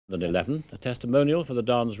2011, a testimonial for the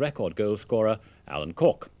Dons record goal scorer Alan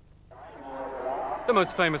Cork. The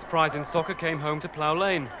most famous prize in soccer came home to Plough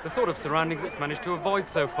Lane, the sort of surroundings it's managed to avoid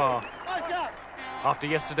so far. After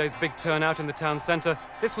yesterday's big turnout in the town centre,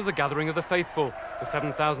 this was a gathering of the faithful, the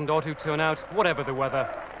 7,000 odd who turn out whatever the weather.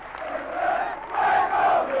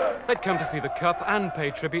 They'd come to see the Cup and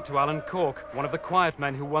pay tribute to Alan Cork, one of the quiet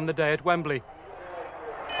men who won the day at Wembley.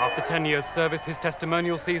 After 10 years' service, his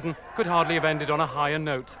testimonial season could hardly have ended on a higher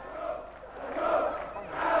note.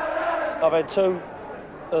 I've had two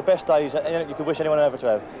of the best days that you could wish anyone ever to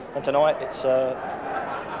have. And tonight, it's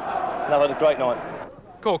another great night.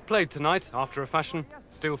 Cork played tonight, after a fashion,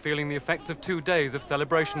 still feeling the effects of 2 days of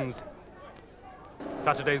celebrations.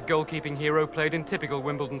 Saturday's goalkeeping hero played in typical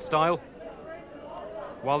Wimbledon style,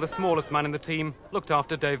 while the smallest man in the team looked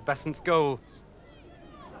after Dave Besant's goal.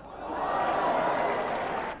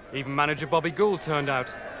 Even manager Bobby Gould turned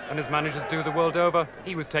out, and as managers do the world over,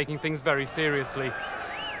 he was taking things very seriously.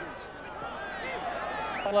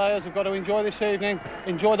 Players have got to enjoy this evening,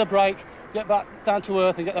 enjoy the break, get back down to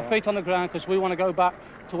earth and get their feet on the ground, because we want to go back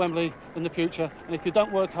to Wembley in the future, and if you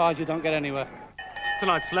don't work hard, you don't get anywhere.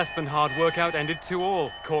 Tonight's less than hard workout ended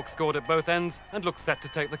 2-2. Cork scored at both ends and looks set to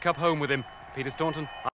take the cup home with him. Peter Staunton.